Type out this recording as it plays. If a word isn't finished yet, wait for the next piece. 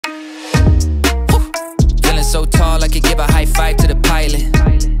so tall I could give a high five to the pilot.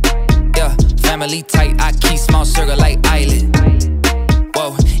 Yeah, family tight, I keep small circle like island.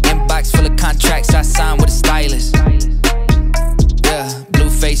 Whoa, inbox full of contracts I signed with a stylist. Yeah, blue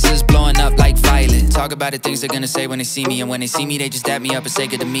faces blowing up like violet. Talk about the things they're gonna say when they see me, and when they see me they just dap me up and say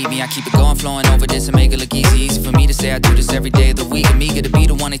good to meet me. I keep it going, flowing over this and make it look easy. Easy for me to say I do this every day of the week. I'm eager to be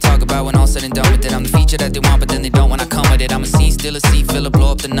the one they talk about when all said and done with it. I'm the feature that they want but then they don't when I come with it. I'm a scene, still a seat, filler,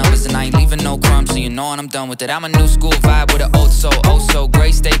 blow up the numbers, and I ain't leaving no crumbs, so you know when I'm done with it. I'm a new school vibe with an old soul, oh so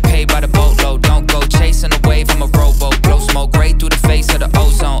great. Stay paid by the boatload, don't go chasing a wave, I'm a rowboat. Blow smoke right through the face of the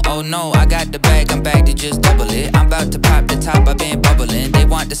ozone. Oh no, I got the bag, I'm back to just double it. I'm about to pop the top, I've been bubbling. They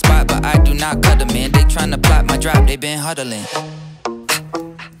want the spot but I do not cut them in. They tryna plot my drop, they been huddling.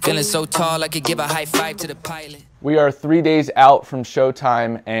 Feeling so tall I could give a high five to the pilot. We are 3 days out from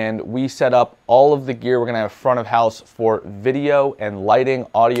showtime and we set up all of the gear. We're gonna have front of house for video and lighting.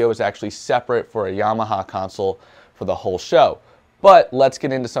 Audio is actually separate for a Yamaha console for the whole show. But let's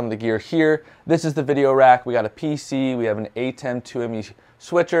get into some of the gear here. This is the video rack. We got a PC, we have an Atem 2ME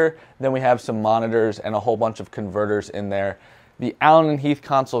switcher, then we have some monitors and a whole bunch of converters in there. The Allen & Heath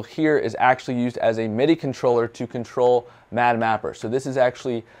console here is actually used as a MIDI controller to control Mad Mapper. So this is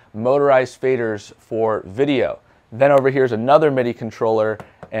actually motorized faders for video. Then over here is another MIDI controller,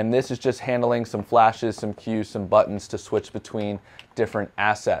 and this is just handling some flashes, some cues, some buttons to switch between different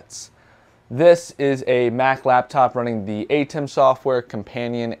assets. This is a Mac laptop running the Atem software,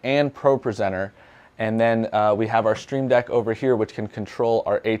 Companion, and Pro Presenter. And then we have our Stream Deck over here, which can control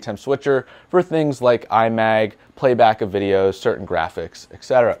our Atem switcher for things like iMag, playback of videos, certain graphics,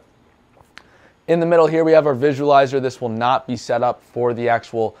 etc. In the middle here, we have our visualizer. This will not be set up for the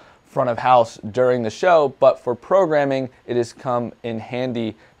actual front of house during the show, but for programming, it has come in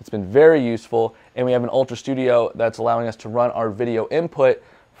handy. It's been very useful. And we have an Ultra Studio that's allowing us to run our video input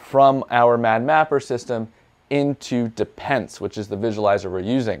from our Mad Mapper system into Depends, which is the visualizer we're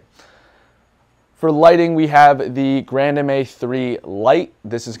using. For lighting, we have the Grandem A3 Lite.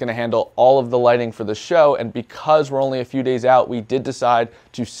 This is going to handle all of the lighting for the show, and because we're only a few days out, we did decide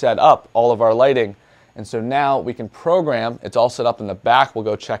to set up all of our lighting. And so now we can program, it's all set up in the back, we'll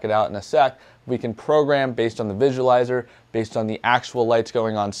go check it out in a sec. We can program based on the visualizer, based on the actual lights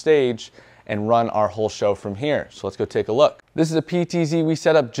going on stage, and run our whole show from here. So let's go take a look. This is a PTZ we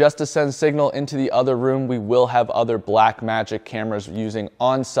set up just to send signal into the other room. We will have other Blackmagic cameras using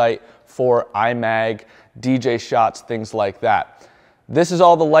on site for iMag, DJ shots, things like that. This is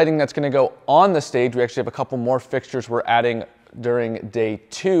all the lighting that's gonna go on the stage. We actually have a couple more fixtures we're adding during day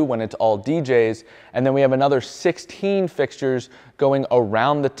 2 when it's all DJs. And then we have another 16 fixtures going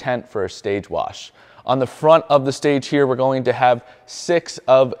around the tent for a stage wash. On the front of the stage here, we're going to have 6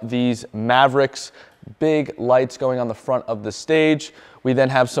 of these Mavericks, big lights going on the front of the stage. We then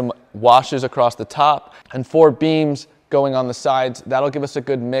have some washes across the top and 4 beams going on the sides. That'll give us a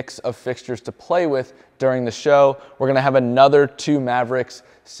good mix of fixtures to play with during the show. We're gonna have another 2 Mavericks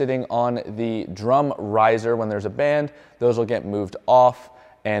sitting on the drum riser when there's a band. Those will get moved off,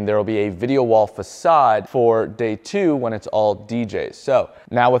 and there will be a video wall facade for day 2 when it's all DJs. So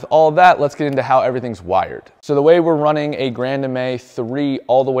now with all that, let's get into how everything's wired. So the way we're running a Grandem A3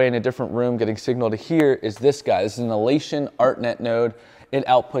 all the way in a different room, getting signal to here, is this guy. This is an Elation ArtNet node. It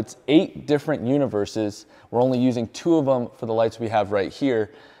outputs 8 different universes. We're only using 2 of them for the lights we have right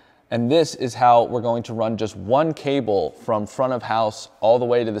here. And this is how we're going to run just 1 cable from front of house all the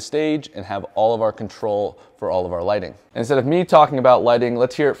way to the stage and have all of our control for all of our lighting. Instead of me talking about lighting,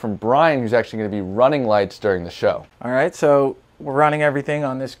 let's hear it from Brian, who's actually going to be running lights during the show. All right, so we're running everything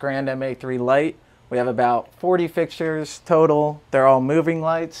on this Grandem A3 Lite. We have about 40 fixtures total. They're all moving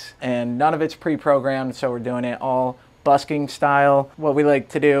lights, and none of it's pre-programmed, so we're doing it all busking style. What we like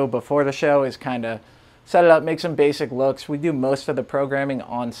to do before the show is kind of set it up, make some basic looks. We do most of the programming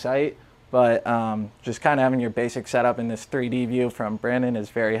on site, but just kind of having your basic setup in this 3D view from Brandon is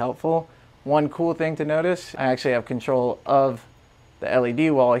very helpful. One cool thing to notice, I actually have control of the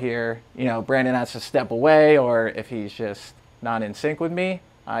LED wall here. You know, Brandon has to step away, or if he's just not in sync with me,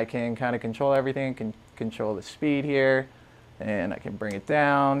 I can kind of control everything, can control the speed here, and I can bring it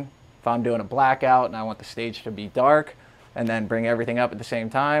down. If I'm doing a blackout and I want the stage to be dark, and then bring everything up at the same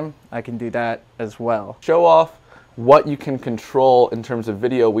time, I can do that as well. Show off what you can control in terms of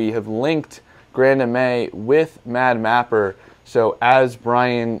video. We have linked Grandem A with Mad Mapper, so as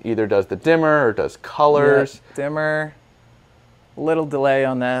Brian either does the dimmer or does colors. Yeah, dimmer, a little delay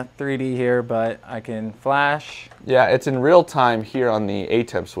on the 3D here, but I can flash. Yeah, it's in real time here on the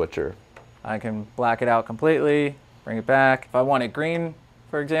Atem switcher. I can black it out completely, bring it back. If I want it green,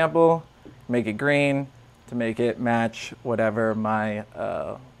 for example, make it green to make it match whatever my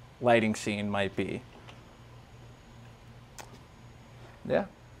lighting scene might be. Yeah.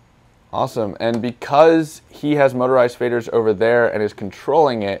 Awesome. And because he has motorized faders over there and is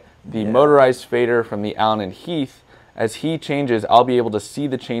controlling it, the motorized fader from the Allen and Heath, as he changes, I'll be able to see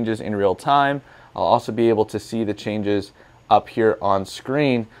the changes in real time. I'll also be able to see the changes up here on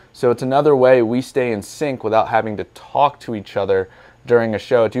screen. So it's another way we stay in sync without having to talk to each other during a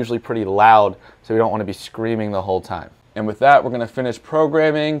show. It's usually pretty loud, so we don't want to be screaming the whole time. And with that, we're going to finish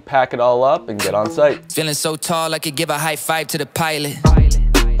programming, pack it all up, and get on site. Feeling so tall, I could give a high five to the pilot.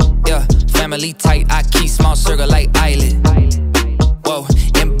 Yeah, family tight, I keep small circle like islet. Whoa,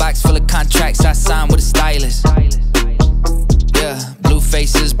 inbox full of contracts, I sign with a stylist. Yeah, blue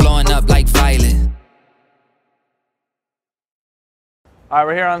faces blowing up like violet. All right,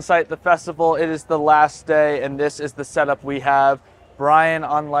 we're here on site at the festival. It is the last day, and this is the setup we have. Brian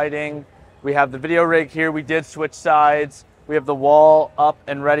on lighting. We have the video rig here. We did switch sides. We have the wall up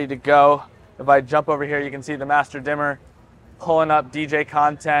and ready to go. If I jump over here, you can see the master dimmer pulling up DJ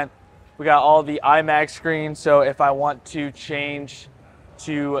content. We got all the iMag screens, so if I want to change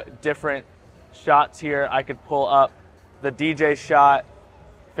to different shots here, I could pull up the DJ shot,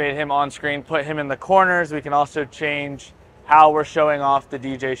 fade him on screen, put him in the corners. We can also change how we're showing off the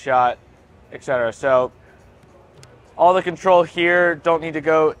DJ shot, etc. So all the control here, don't need to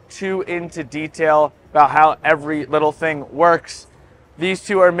go too into detail about how every little thing works. These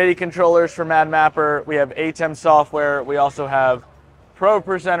two are MIDI controllers for Mad Mapper. We have Atem software. We also have Pro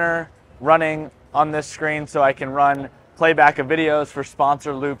Presenter running on this screen, so I can run playback of videos for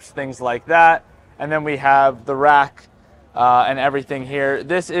sponsor loops, things like that. And then we have the rack and everything here.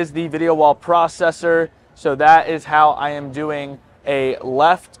 This is the video wall processor. So that is how I am doing a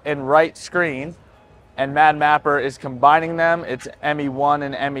left and right screen, and Mad Mapper is combining them. It's ME1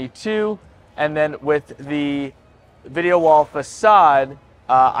 and ME2, and then with the video wall facade,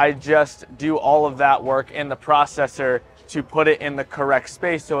 I just do all of that work in the processor to put it in the correct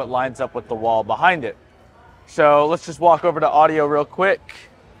space so it lines up with the wall behind it. So let's just walk over to audio real quick.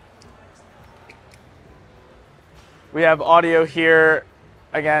 We have audio here.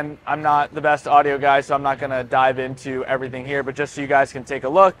 Again, I'm not the best audio guy, so I'm not going to dive into everything here, but just so you guys can take a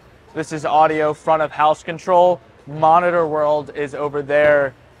look, this is audio front of house control. Monitor world is over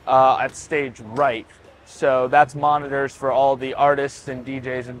there at stage right. So that's monitors for all the artists and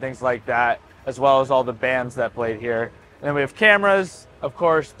DJs and things like that, as well as all the bands that played here. And then we have cameras, of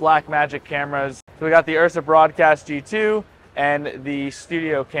course, Blackmagic cameras. So we got the Ursa Broadcast G2 and the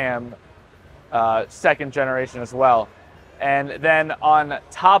Studio Cam second generation as well. And then on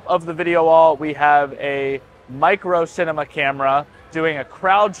top of the video wall, we have a micro cinema camera doing a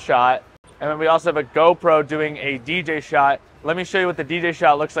crowd shot. And then we also have a GoPro doing a DJ shot. Let me show you what the DJ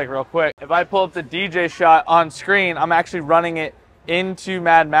shot looks like real quick. If I pull up the DJ shot on screen, I'm actually running it into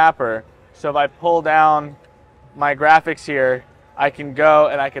Mad Mapper. So if I pull down my graphics here, I can go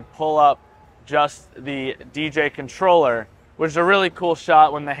and I could pull up just the DJ controller, which is a really cool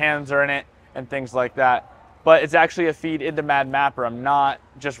shot when the hands are in it and things like that. But it's actually a feed into Mad Mapper. I'm not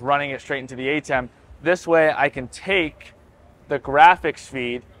just running it straight into the Atem. This way I can take the graphics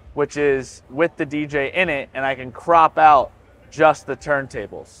feed, which is with the DJ in it, and I can crop out just the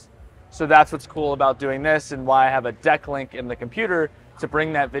turntables. So that's what's cool about doing this and why I have a deck link in the computer to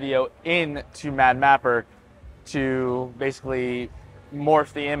bring that video in to Mad Mapper to basically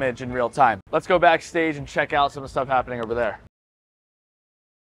morph the image in real time. Let's go backstage and check out some of the stuff happening over there.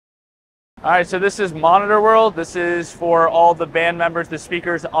 All right, so this is Monitor World. This is for all the band members, the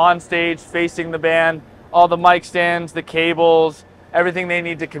speakers on stage facing the band, all the mic stands, the cables, everything they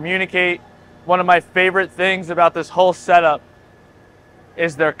need to communicate. One of my favorite things about this whole setup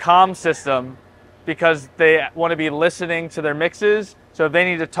is their comm system, because they want to be listening to their mixes. So if they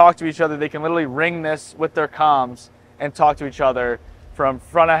need to talk to each other, they can literally ring this with their comms and talk to each other from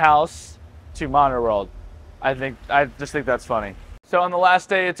front of house to Monitor World. I just think that's funny. So on the last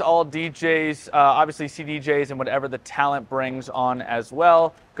day, it's all DJs, obviously CDJs and whatever the talent brings on as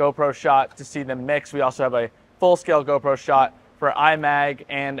well. GoPro shot to see them mix. We also have a full-scale GoPro shot for iMag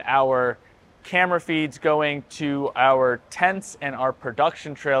and our camera feeds going to our tents and our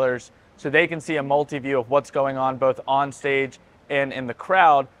production trailers so they can see a multi-view of what's going on both on stage and in the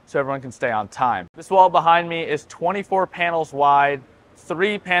crowd so everyone can stay on time. This wall behind me is 24 panels wide,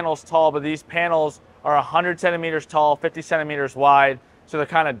 3 panels tall, but these panels are 100 centimeters tall, 50 centimeters wide, so they're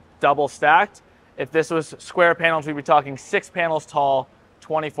kind of double stacked. If this was square panels, we'd be talking 6 panels tall,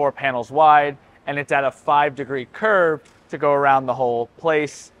 24 panels wide, and it's at a 5-degree curve to go around the whole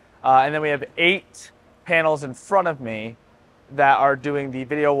place. And then we have 8 panels in front of me that are doing the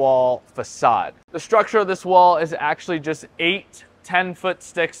video wall facade. The structure of this wall is actually just 8 10-foot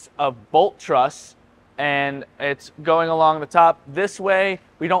sticks of bolt truss, and it's going along the top. This way,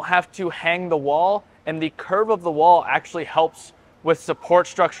 we don't have to hang the wall, and the curve of the wall actually helps with support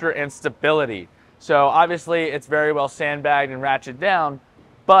structure and stability. So obviously it's very well sandbagged and ratcheted down,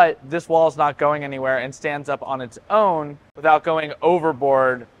 but this wall is not going anywhere and stands up on its own without going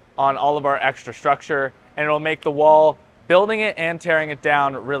overboard on all of our extra structure, and it'll make the wall, building it and tearing it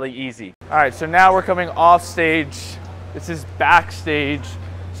down, really easy. All right, so now we're coming off stage. This is backstage.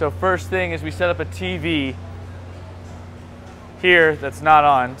 So first thing is we set up a TV here that's not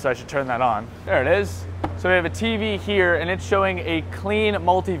on, so I should turn that on. There it is. So we have a TV here, and it's showing a clean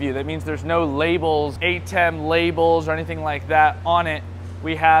multi-view. That means there's no labels, Atem labels or anything like that on it.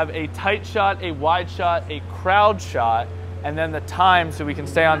 We have a tight shot, a wide shot, a crowd shot, and then the time, so we can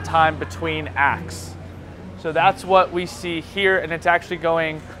stay on time between acts. So that's what we see here, and it's actually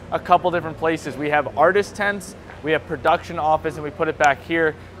going a couple different places. We have artist tents, we have production office, and we put it back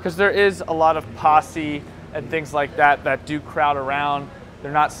here because there is a lot of posse and things like that that do crowd around.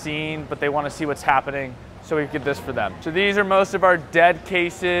 They're not seen, but they want to see what's happening, so we get this for them. So these are most of our dead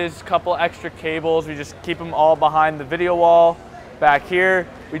cases, couple extra cables. We just keep them all behind the video wall. Back here,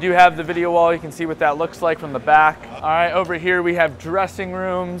 we do have the video wall. You can see what that looks like from the back. All right, over here we have dressing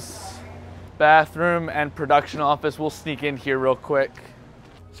rooms, bathroom, and production office. We'll sneak in here real quick.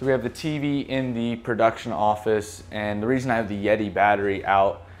 So we have the TV in the production office, and the reason I have the Yeti battery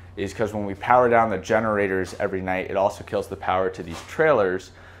out is because when we power down the generators every night, it also kills the power to these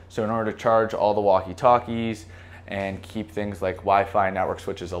trailers. So in order to charge all the walkie-talkies and keep things like Wi-Fi network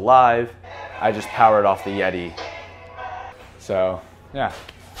switches alive, I just power it off the Yeti. So, yeah.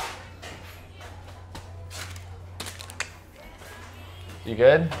 You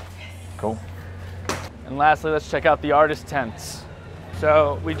good? Cool. And lastly, let's check out the artist tents.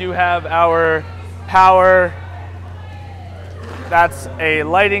 So we do have our power. That's a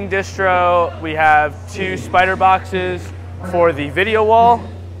lighting distro. We have 2 spider boxes for the video wall,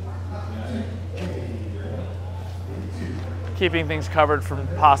 keeping things covered from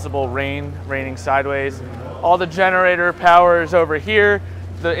possible raining sideways. All the generator power is over here.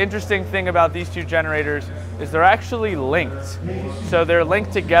 The interesting thing about these 2 generators is they're actually linked. So they're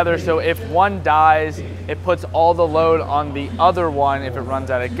linked together, so if one dies, it puts all the load on the other one if it runs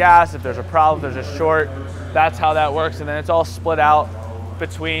out of gas, if there's a problem, if there's a short. That's how that works, and then it's all split out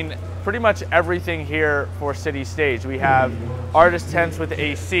between pretty much everything here for City Stage. We have artist tents with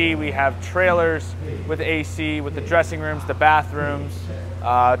AC, we have trailers with AC, with the dressing rooms, the bathrooms,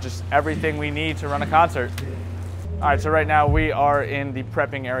 just everything we need to run a concert. All right, so right now we are in the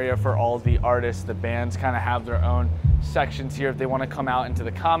prepping area for all the artists. The bands kind of have their own sections here. If they want to come out into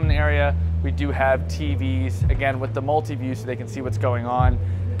the common area, we do have TVs, again, with the multi-view so they can see what's going on.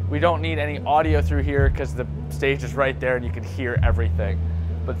 We don't need any audio through here because the stage is right there and you can hear everything.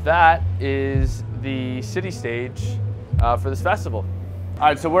 But that is the City Stage for this festival. All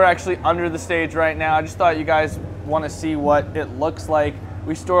right, so we're actually under the stage right now. I just thought you guys want to see what it looks like.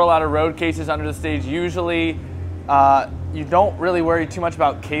 We store a lot of road cases under the stage. Usually, you don't really worry too much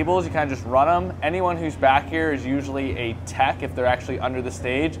about cables. You kind of just run them. Anyone who's back here is usually a tech if they're actually under the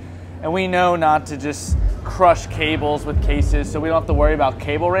stage. And we know not to just crush cables with cases, so we don't have to worry about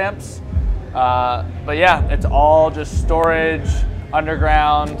cable ramps. But yeah, it's all just storage,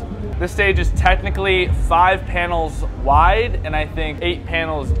 underground. This stage is technically 5 panels wide and I think 8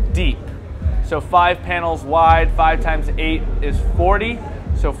 panels deep. So 5 panels wide, 5 times 8 is 40,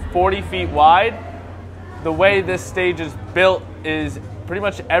 so 40 feet wide. The way this stage is built is pretty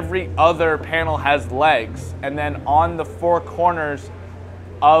much every other panel has legs, and then on the 4 corners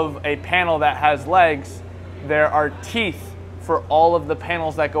of a panel that has legs, there are teeth for all of the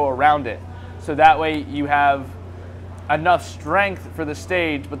panels that go around it. So that way you have enough strength for the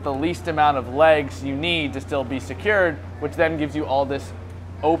stage, but the least amount of legs you need to still be secured, which then gives you all this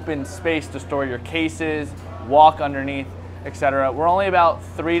open space to store your cases, walk underneath, etc. We're only about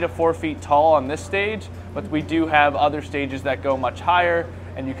 3 to 4 feet tall on this stage, but we do have other stages that go much higher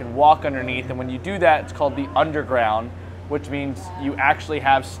and you can walk underneath. And when you do that, it's called the underground, which means you actually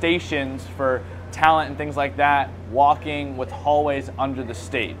have stations for talent and things like that, walking with hallways under the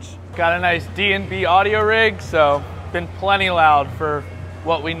stage. Got a nice D&B Audio Rig, so been plenty loud for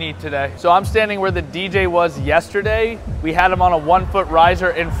what we need today. So I'm standing where the DJ was yesterday. We had him on a 1-foot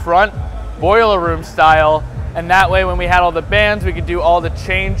riser in front, boiler room style, and that way when we had all the bands, we could do all the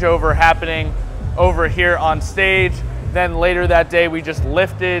changeover happening over here on stage. Then later that day, we just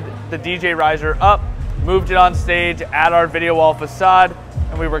lifted the DJ riser up, moved it on stage at our video wall facade,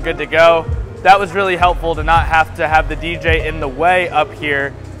 and we were good to go. That was really helpful to not have to have the DJ in the way up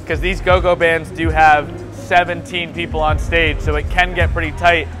here, because these go-go bands do have 17 people on stage, so it can get pretty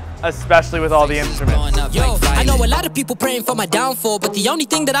tight especially with all the instruments. Yo, I know a lot of people praying for my downfall, but the only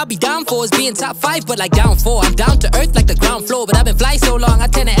thing that I'll be down for is being top 5, but like down 4. I'm down to earth like the ground floor, but I've been flying so long, I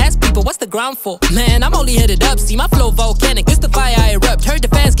tend to ask people, what's the ground for? Man, I'm only headed up, see my flow volcanic, it's the fire I erupt. Heard the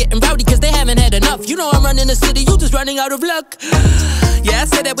fans getting rowdy cause they haven't had enough. You know I'm running the city, you just running out of luck. Yeah, I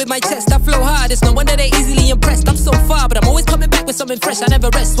said that with my chest, I flow hard, it's no wonder they easily impressed. I'm so far, but I'm always coming back with something fresh, I never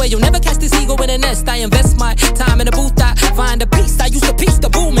rest. Swear you'll never catch this ego in a nest. I invest my time in a booth, I find a piece, I used to piece the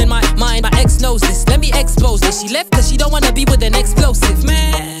boom in my mind. My ex knows this, let me expose this. She left cause she don't wanna be with an explosive.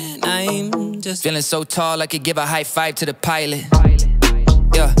 Man, I'm just feeling so tall I could give a high five to the pilot.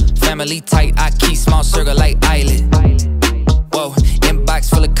 Yeah, family tight, I keep small circle like island. Whoa, inbox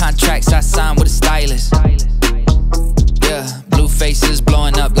full of contracts, I signed with a stylist. Yeah, blue faces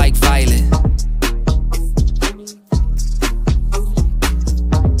blowing up like violet.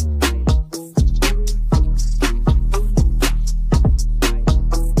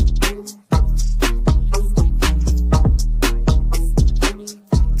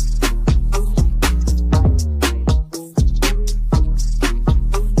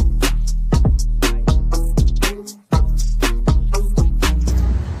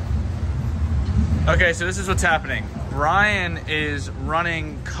 Okay, so this is what's happening. Brian is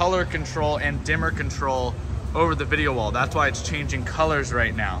running color control and dimmer control over the video wall. That's why it's changing colors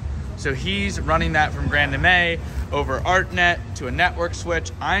right now. So he's running that from Grand MA over ArtNet to a network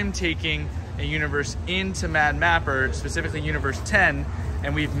switch. I'm taking a universe into Mad Mapper, specifically universe 10,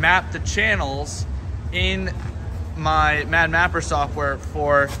 and we've mapped the channels in my Mad Mapper software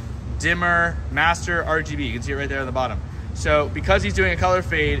for dimmer, master, RGB. You can see it right there at the bottom. So because he's doing a color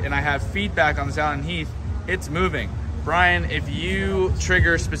fade and I have feedback on the sound and Heath, it's moving. Brian, if you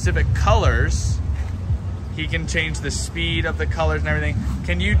trigger specific colors, he can change the speed of the colors and everything.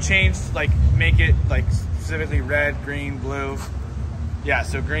 Can you change, like, make it like specifically red, green, blue? Yeah,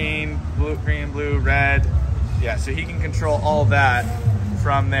 so green, blue, red. Yeah, so he can control all that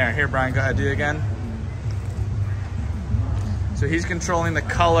from there. Here, Brian, go ahead, do it again. So he's controlling the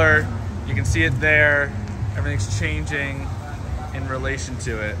color. You can see it there. Everything's changing in relation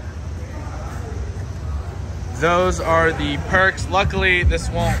to it. Those are the perks. Luckily, this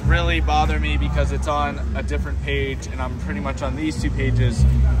won't really bother me because it's on a different page and I'm pretty much on these 2 pages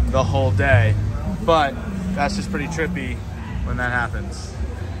the whole day. But that's just pretty trippy when that happens.